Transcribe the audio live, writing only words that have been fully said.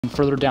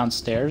further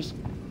downstairs.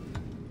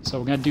 So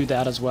we're gonna do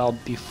that as well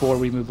before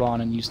we move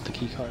on and use the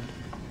key card.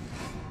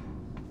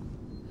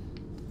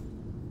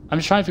 I'm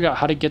just trying to figure out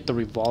how to get the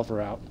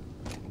revolver out.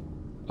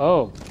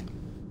 Oh.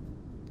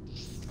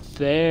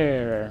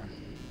 There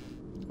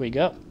we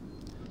go.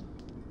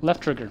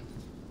 Left trigger.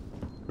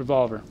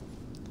 Revolver.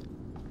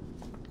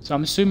 So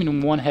I'm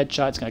assuming one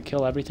headshot's gonna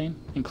kill everything,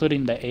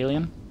 including the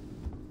alien.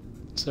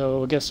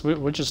 So I guess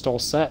we're just all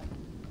set.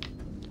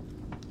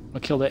 We'll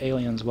kill the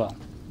alien as well.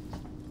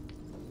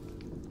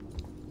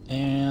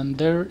 And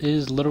there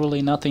is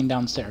literally nothing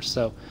downstairs,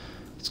 so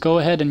let's go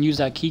ahead and use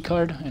that key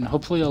card, and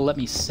hopefully it'll let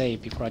me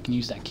save before I can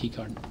use that key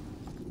card.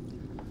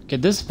 Okay,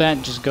 this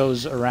vent just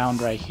goes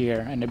around right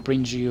here, and it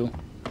brings you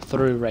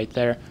through right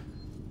there.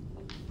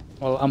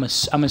 Well,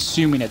 I'm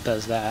assuming it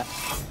does that.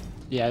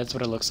 Yeah, that's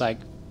what it looks like.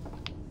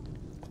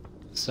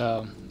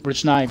 So we're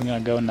just not even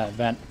gonna go in that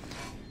vent.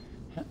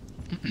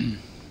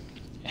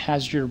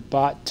 Has your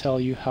bot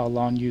tell you how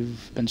long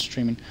you've been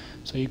streaming,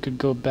 so you could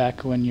go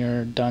back when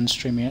you're done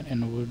streaming it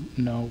and would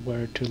know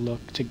where to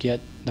look to get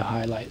the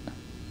highlight.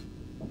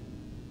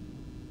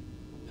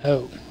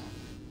 Oh.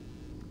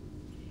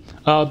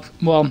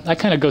 Well, I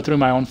kind of go through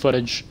my own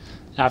footage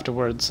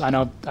afterwards.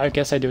 I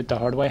guess I do it the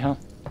hard way, huh?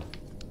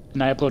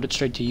 And I upload it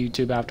straight to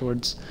YouTube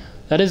afterwards.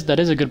 That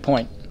is a good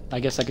point.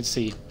 I guess I could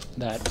see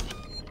that.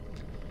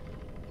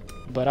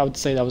 But I would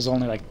say that was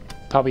only like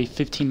probably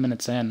 15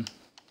 minutes in.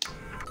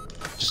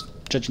 Just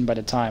judging by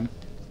the time.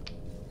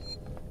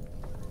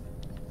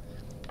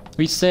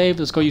 We saved,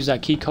 let's go use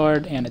that key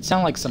card, and it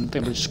sounded like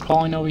something was just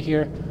crawling over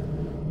here.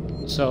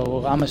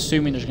 So I'm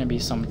assuming there's gonna be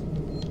some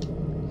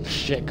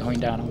shit going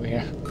down over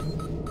here.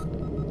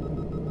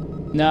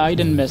 No, you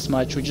didn't miss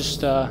much. We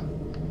just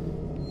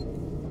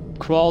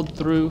crawled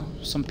through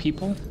some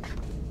people,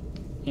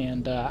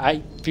 and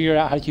I figured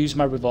out how to use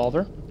my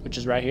revolver, which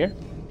is right here,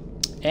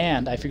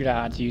 and I figured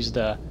out how to use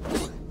this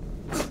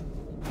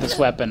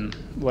weapon,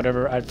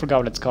 whatever, I forgot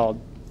what it's called.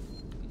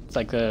 It's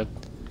like the...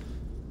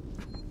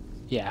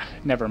 Yeah,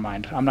 never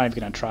mind. I'm not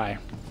even gonna try.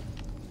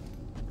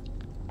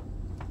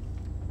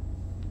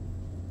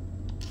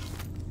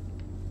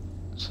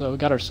 So we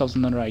got ourselves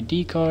another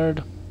ID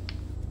card.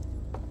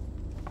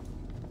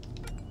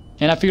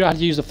 And I figured out how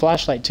to use the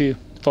flashlight too,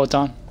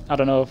 Photon. I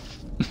don't know if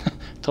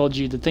told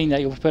you the thing that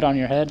you'll put on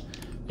your head.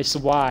 It's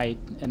Y,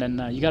 and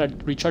then you gotta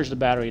recharge the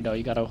battery though.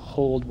 You gotta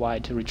hold Y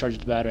to recharge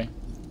the battery.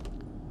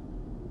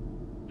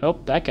 Oh,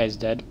 that guy's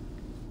dead.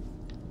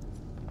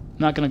 I'm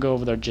not gonna go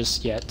over there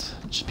just yet,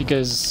 just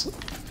because,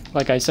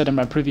 like I said in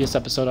my previous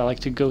episode, I like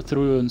to go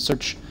through and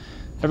search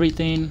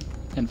everything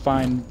and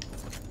find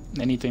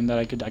anything that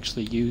I could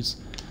actually use.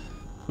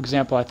 For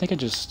example, I think I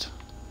just...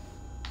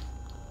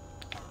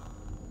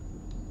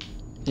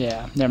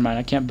 Yeah, never mind,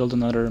 I can't build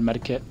another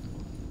medikit.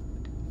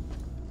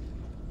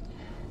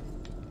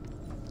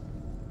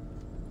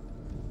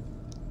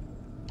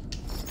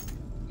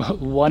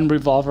 One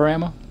revolver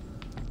ammo?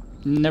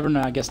 Never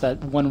know, I guess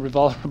that one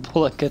revolver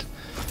bullet could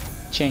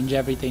change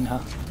everything, huh?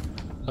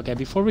 Okay,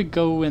 before we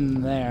go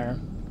in there,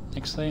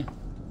 actually,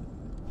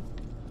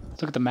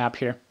 let's look at the map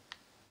here.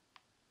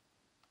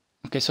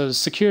 Okay, so the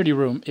security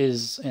room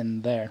is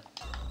in there.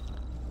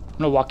 I'm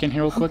gonna walk in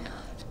here real quick.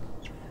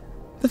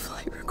 The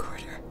flight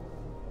recorder.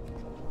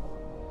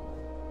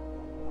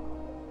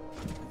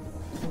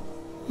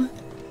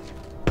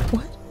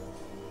 What?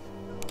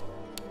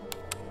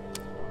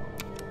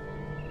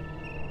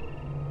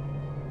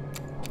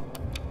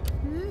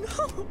 No!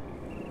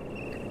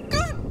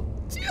 God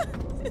damn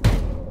it!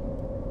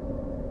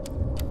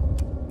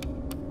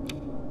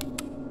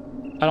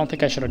 I don't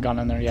think I should have gone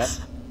in there yet.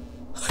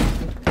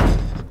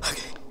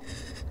 Okay.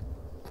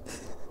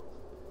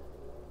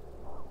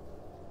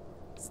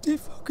 Stay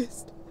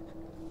focused.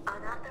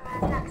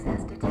 Unauthorized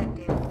access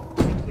detected.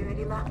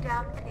 Security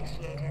lockdown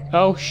initiated.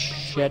 Oh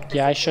shit,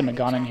 yeah, I shouldn't have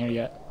gone in here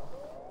yet.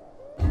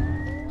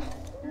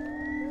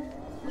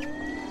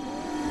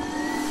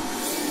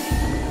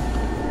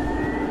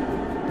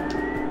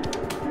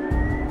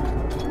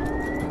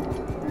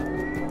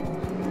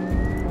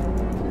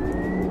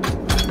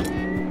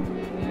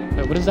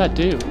 Wait, what does that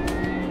do?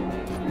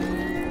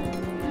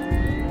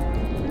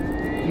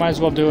 Might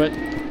as well do it.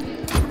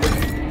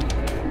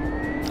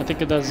 I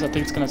think it does. I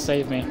think it's gonna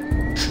save me.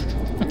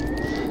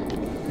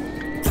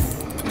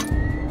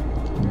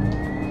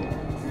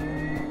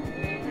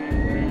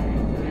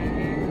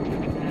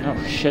 Oh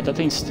shit, that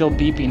thing's still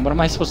beeping. What am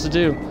I supposed to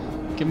do?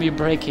 Give me a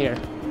break here.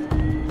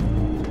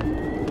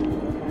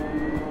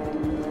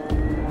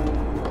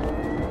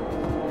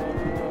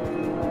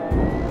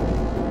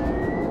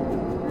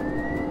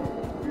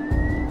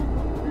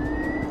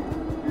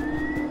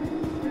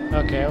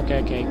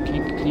 Okay.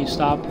 Can you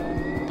stop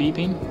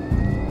beeping?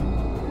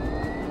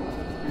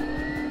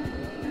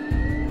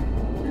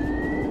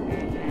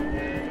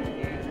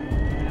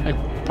 I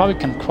probably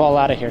can crawl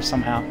out of here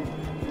somehow.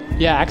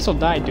 Yeah, Axel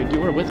died, dude. You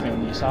were with me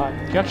when you saw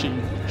it. You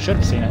actually should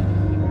have seen it.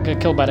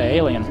 Got killed by the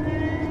alien.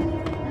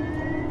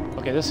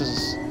 Okay, this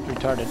is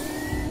retarded.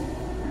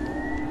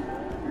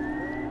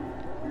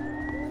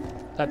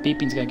 That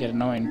beeping's gonna get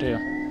annoying too.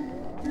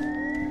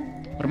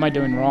 What am I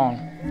doing wrong?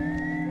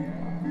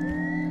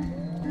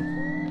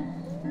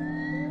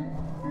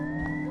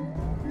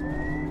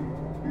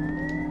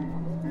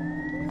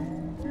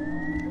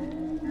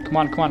 Come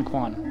on, come on, come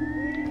on.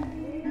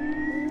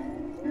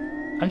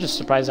 I'm just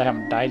surprised I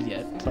haven't died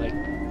yet. Like,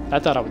 I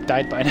thought I would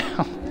die by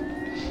now.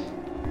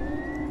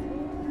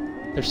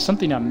 There's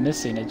something I'm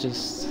missing. It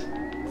just...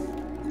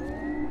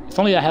 If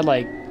only I had,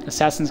 like,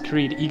 Assassin's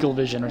Creed Eagle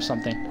Vision or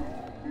something.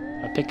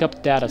 I pick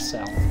up data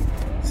cell.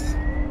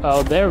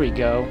 Oh, there we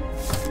go.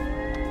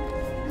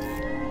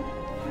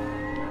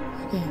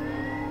 Okay.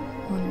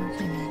 One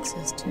working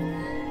access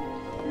tuner.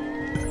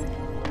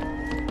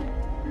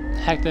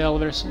 Hack the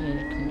elevator.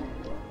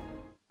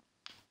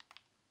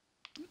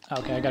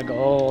 Okay, I gotta go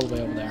all the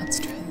way over there. Let's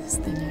try this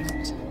thing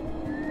out.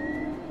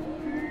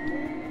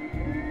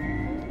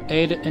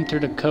 A to enter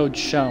the code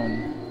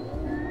shown.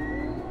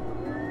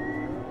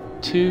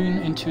 Tune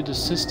into the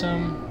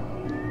system.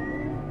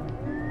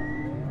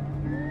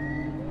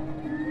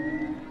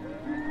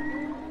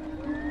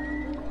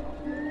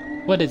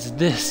 What is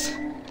this?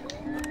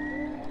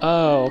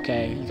 Oh,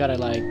 okay. You gotta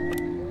like...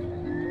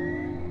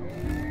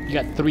 You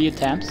got 3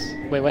 attempts?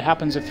 Wait, what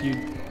happens if you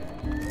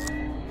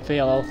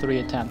fail all 3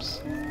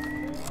 attempts?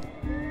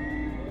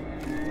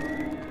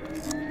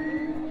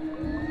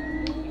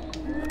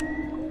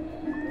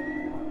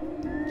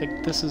 I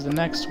think this is the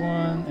next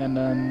one, and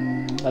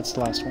then that's the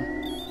last one.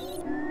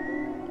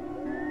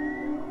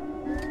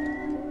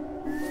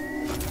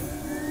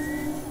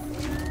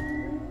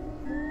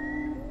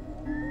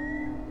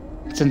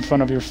 It's in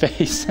front of your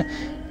face.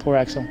 Poor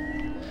Axel.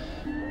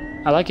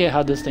 I like it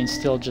how this thing's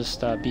still just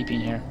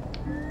beeping here.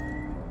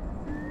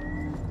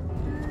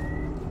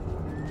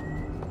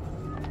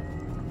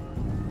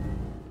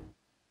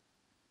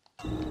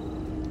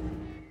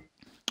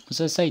 Does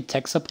it say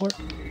tech support?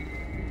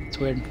 It's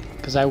weird,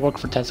 because I work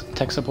for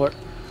tech support.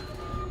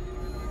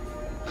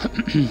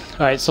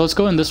 Alright, so let's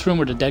go in this room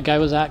where the dead guy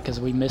was at, because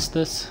we missed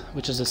this,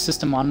 which is a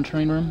system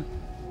monitoring room.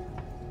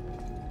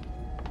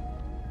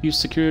 Use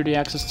security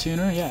access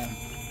tuner? Yeah.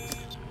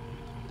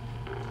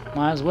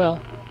 Might as well.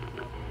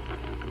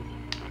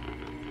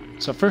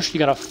 So first you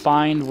gotta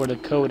find where the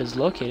code is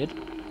located.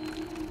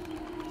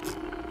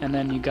 And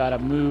then you gotta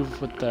move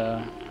with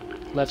the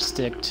left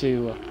stick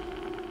to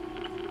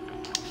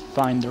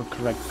find the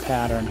correct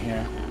pattern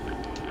here.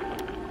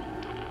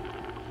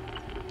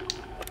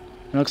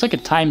 It looks like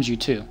it times you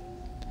too,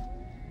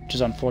 which is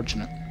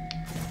unfortunate.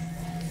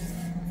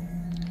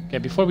 Okay,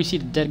 before we see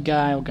the dead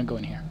guy, we're gonna go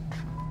in here.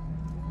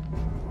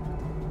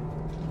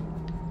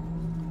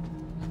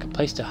 Like a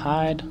place to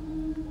hide.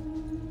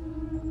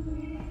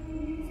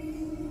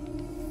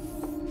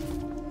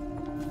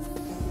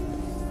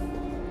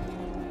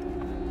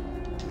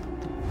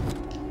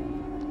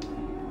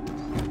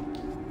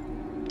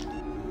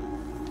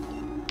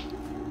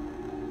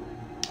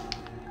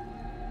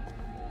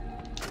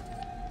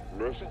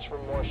 Message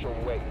from Marshal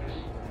Waits.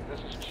 This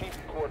is Chief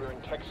Recorder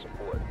and Tech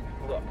Support.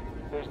 Look,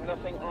 there's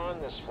nothing on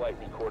this flight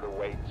recorder,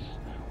 Waits.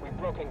 We've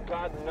broken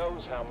God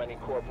knows how many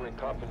corporate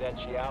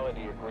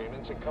confidentiality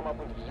agreements and come up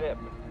with zip.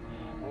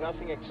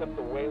 Nothing except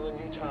the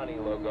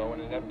Weyland-Yutani logo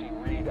and an empty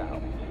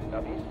readout.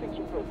 Now these things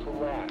are built to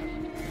last.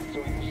 So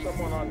either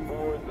someone on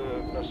board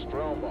the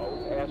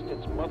Nostromo asked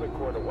its mother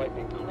core to wipe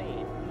it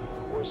clean,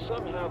 or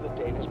somehow the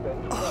data's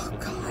been corrupted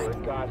before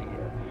it got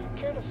here.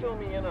 Care to fill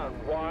me in on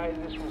why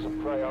this was a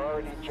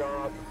priority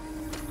job?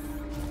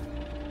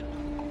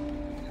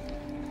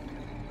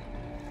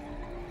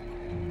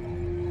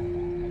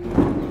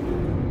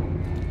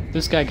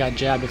 This guy got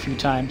jabbed a few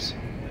times.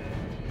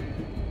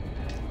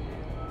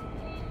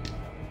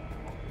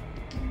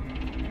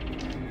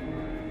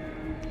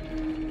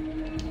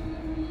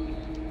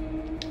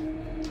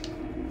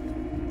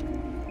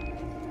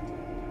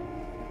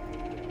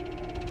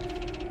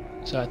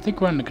 So I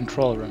think we're in the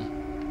control room.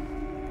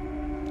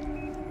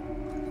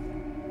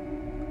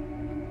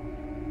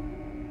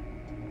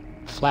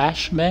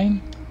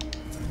 Flashbang?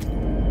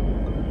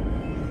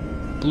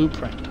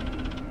 Blueprint.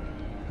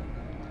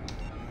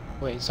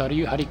 Wait, so how do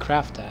you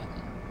craft that?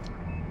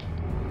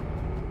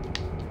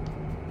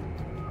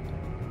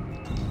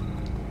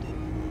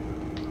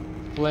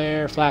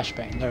 Flare,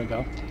 flashbang, there we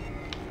go.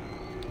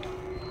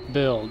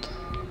 Build.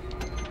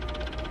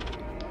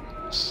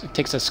 It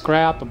takes a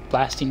scrap, a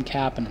blasting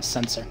cap, and a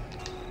sensor.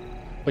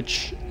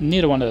 Which,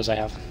 neither one of those I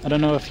have. I don't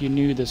know if you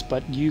knew this,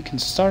 but you can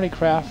start a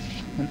craft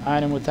an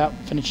item without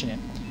finishing it.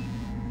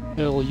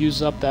 It'll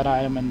use up that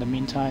item in the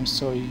meantime,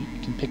 so you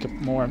can pick up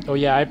more. Oh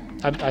yeah,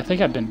 I think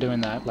I've been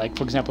doing that. Like,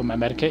 for example, my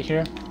medikit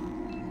here.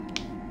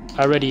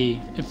 I already,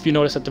 if you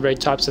notice at the very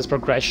top it says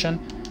progression,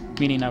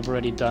 meaning I've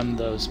already done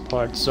those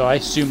parts. So I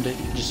assumed that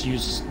you just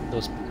use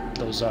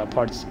those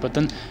parts, but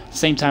then at the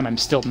same time I'm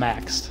still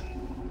maxed.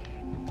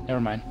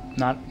 Never mind,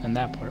 not in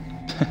that part.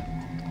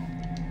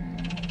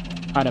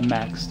 Item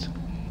maxed.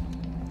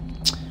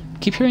 I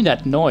keep hearing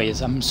that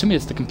noise. I'm assuming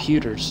it's the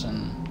computers,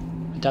 and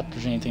I doubt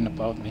there's anything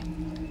above me.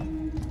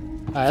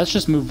 Alright, let's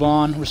just move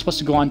on. We're supposed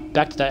to go on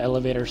back to that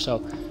elevator, so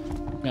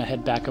I'm gonna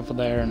head back over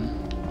there, and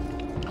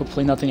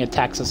hopefully nothing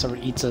attacks us or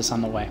eats us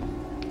on the way.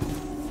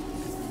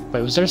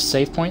 Wait, was there a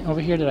save point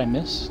over here that I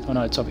missed? Oh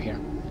no, it's over here.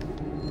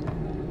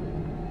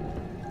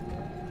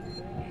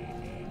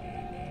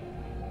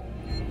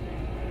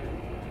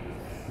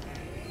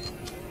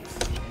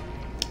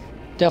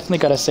 Definitely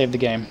gotta save the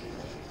game.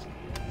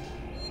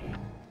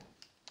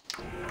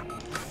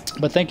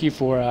 But thank you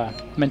for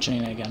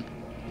mentioning it again.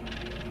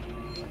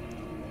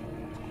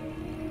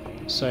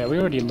 So yeah, we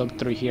already looked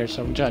through here,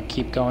 so we're gonna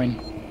keep going.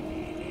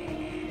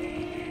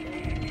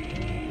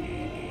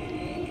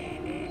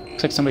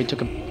 Looks like somebody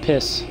took a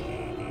piss.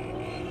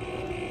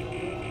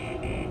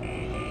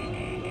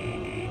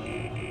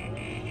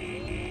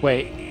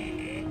 Wait.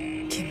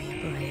 Give me a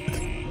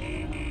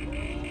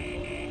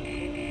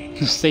break.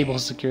 Disable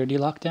security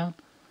lockdown?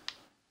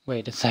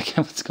 Wait a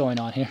second, what's going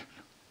on here?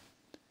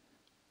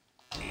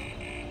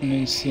 Let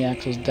me see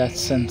actual death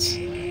since...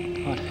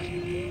 God.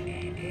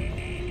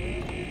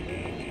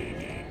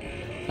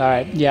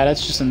 Alright, yeah,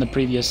 that's just in the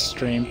previous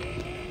stream.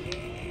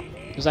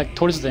 It was like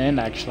towards the end,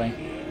 actually.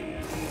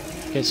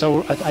 Okay,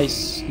 so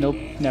ice. Nope,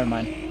 never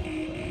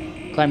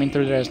mind. Climbing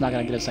through there is not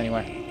gonna get us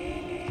anywhere.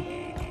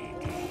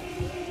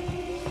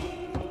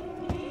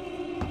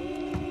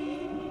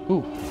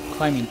 Ooh,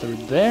 climbing through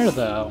there,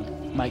 though,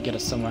 might get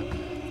us somewhere.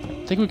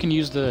 I think we can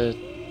use the...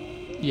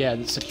 yeah,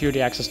 the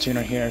security access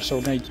tuner here, so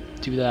we're gonna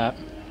do that.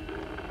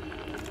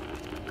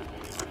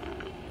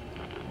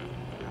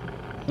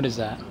 What is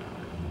that?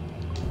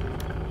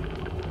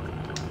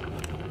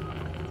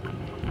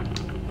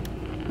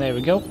 There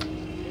we go.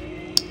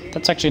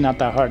 That's actually not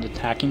that hard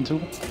attacking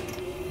tool.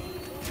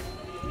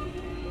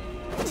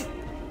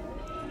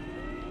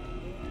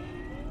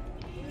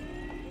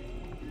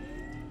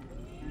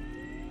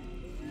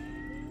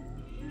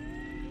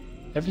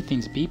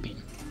 Everything's beeping.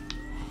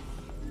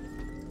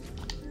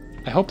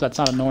 I hope that's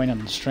not annoying on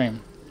the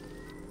stream.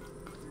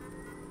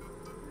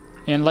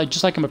 And like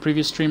just like in my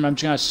previous stream, I'm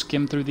just gonna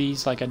skim through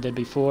these like I did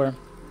before.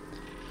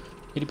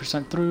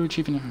 80% through,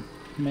 achieving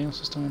mail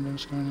system,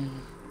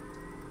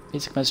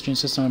 basic messaging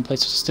system in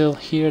place. Still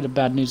here. The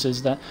bad news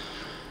is that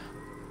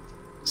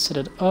set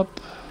it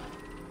up.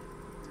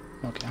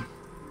 Okay.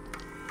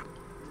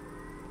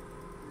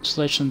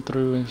 Desolation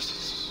through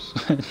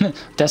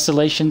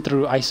desolation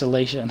through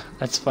isolation.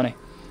 That's funny.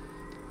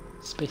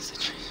 Space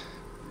situation.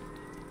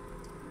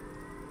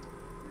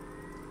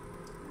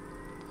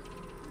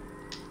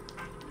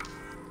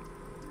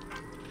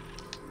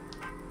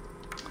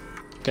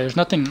 Okay, there's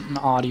nothing in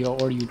audio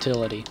or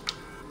utility.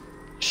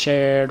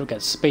 Shared, we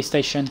got space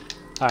station.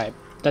 Alright,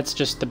 that's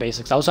just the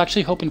basics. I was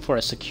actually hoping for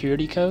a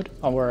security code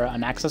or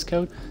an access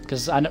code,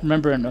 because I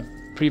remember in the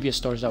previous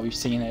stores that we've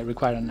seen it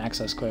required an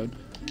access code.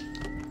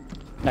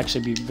 It'd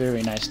actually be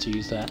very nice to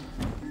use that.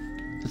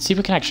 Let's see if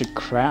we can actually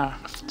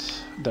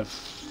craft the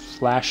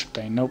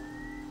flashbang. Nope.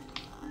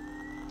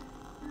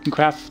 We can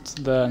craft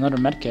another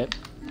medkit,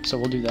 so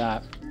we'll do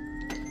that.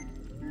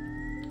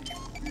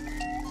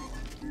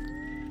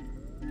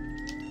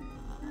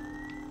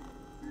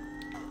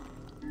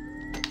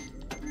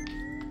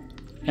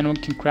 And we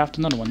can craft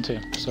another one too.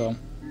 So,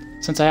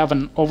 since I have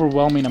an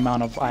overwhelming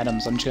amount of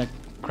items, I'm just gonna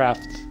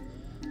craft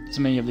as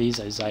many of these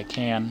as I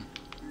can.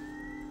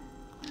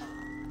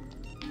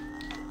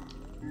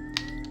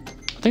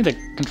 I think the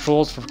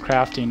controls for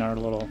crafting are a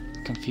little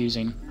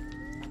confusing.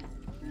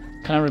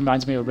 Kind of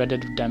reminds me of Red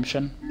Dead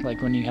Redemption,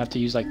 like when you have to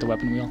use like the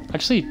weapon wheel.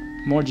 Actually,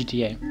 more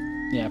GTA.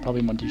 Yeah,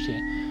 probably more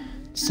GTA.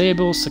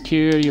 Disable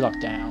security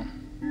lockdown.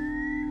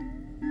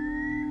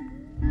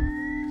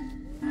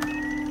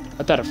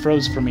 I thought it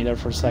froze for me there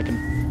for a second.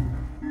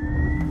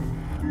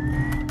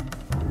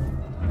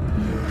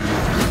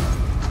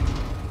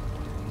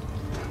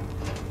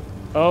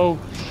 Oh.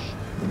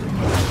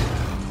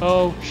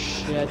 Oh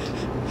shit.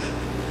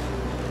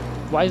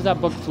 Why is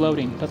that book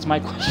floating? That's my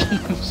question.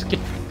 I'm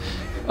scared.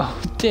 Oh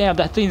damn,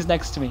 that thing's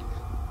next to me.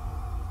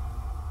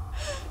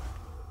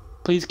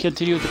 Please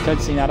continue with the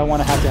cutscene. I don't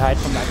want to have to hide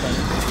from that thing.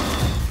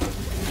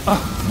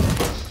 Oh.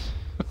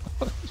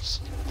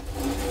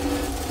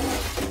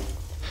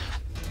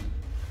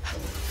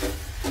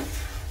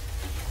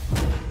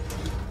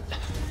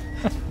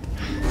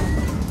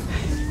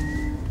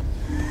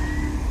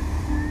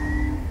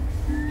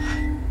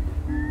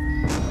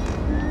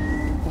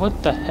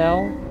 What the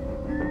hell?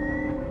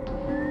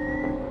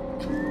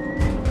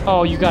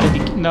 Oh, you gotta be...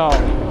 No,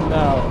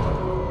 no.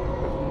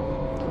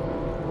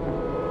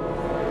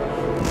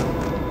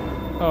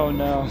 Oh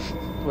no.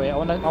 Wait, I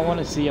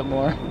wanna see it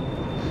more.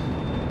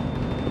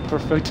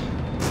 Perfect.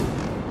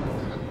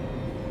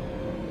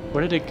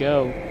 Where did it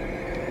go?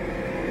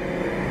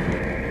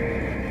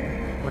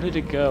 Where did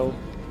it go?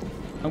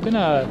 I'm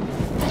gonna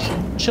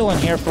chill in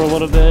here for a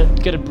little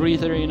bit, get a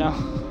breather, you know.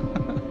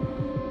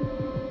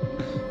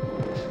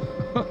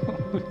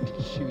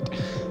 Shoot.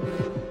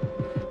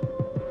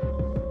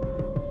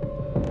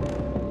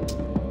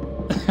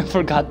 I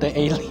forgot the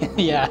alien.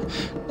 Yeah.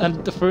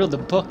 And for real, the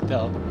book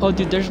though. Oh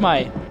dude, there's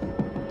my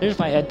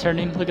head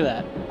turning. Look at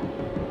that.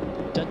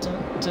 Dun,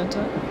 dun, dun,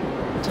 dun,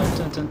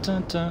 dun, dun,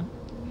 dun, dun.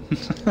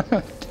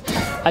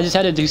 I just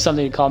had to do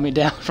something to calm me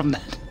down from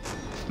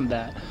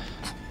that.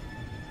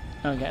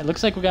 Okay, it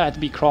looks like we're gonna have to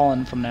be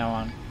crawling from now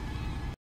on.